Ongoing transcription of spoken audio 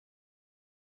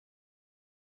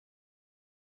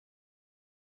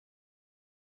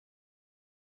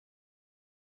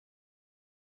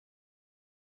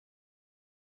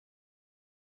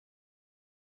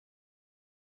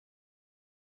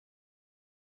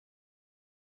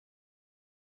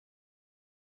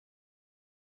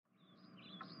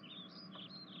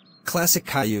Classic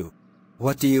Caillou.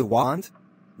 What do you want?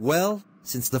 Well,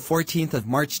 since the 14th of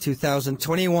March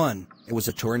 2021, it was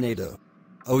a tornado.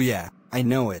 Oh yeah, I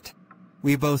know it.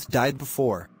 We both died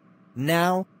before.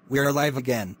 Now, we're alive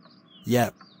again.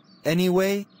 Yep.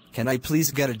 Anyway, can I please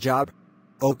get a job?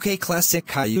 Okay, Classic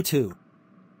Caillou 2.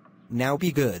 Now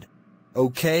be good.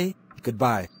 Okay,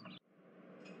 goodbye.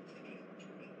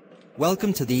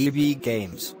 Welcome to the EB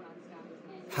Games.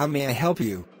 How may I help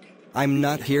you? I'm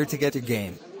not here to get a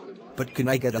game. But can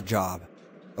I get a job?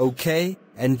 Okay,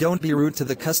 and don't be rude to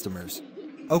the customers.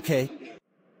 Okay.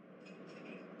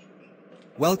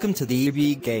 Welcome to the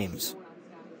EB Games.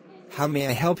 How may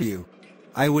I help you?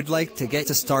 I would like to get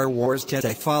a Star Wars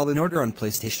Jedi Fallen Order on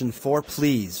PlayStation 4,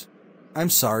 please. I'm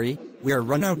sorry, we are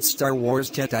run out Star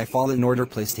Wars Jedi Fallen Order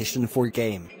PlayStation 4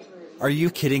 game. Are you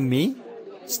kidding me?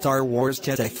 Star Wars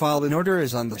Jedi Fallen Order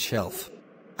is on the shelf.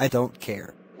 I don't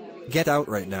care. Get out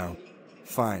right now.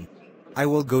 Fine. I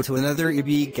will go to another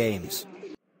EB Games.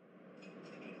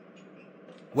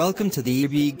 Welcome to the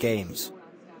EB Games.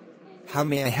 How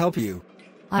may I help you?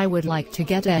 I would like to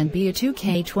get NBA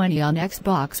 2K20 on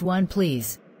Xbox One,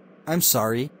 please. I'm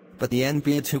sorry, but the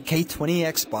NBA 2K20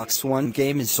 Xbox One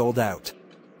game is sold out.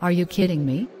 Are you kidding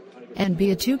me?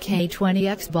 NBA 2K20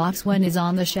 Xbox One is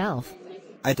on the shelf.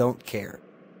 I don't care.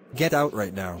 Get out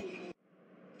right now.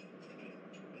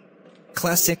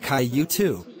 Classic Caillou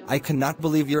 2. I cannot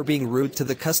believe you're being rude to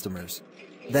the customers.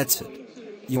 That's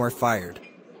it. You are fired.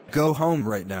 Go home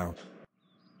right now.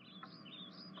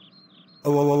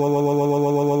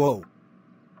 Oh.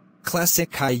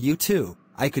 Classic Caillou 2.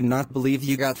 I could not believe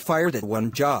you got fired at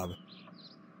one job.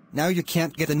 Now you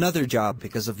can't get another job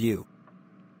because of you.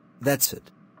 That's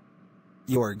it.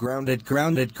 You're grounded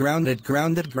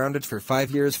for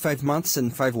 5 years, 5 months,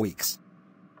 and 5 weeks.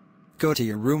 Go to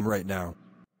your room right now.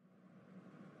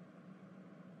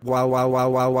 Wow.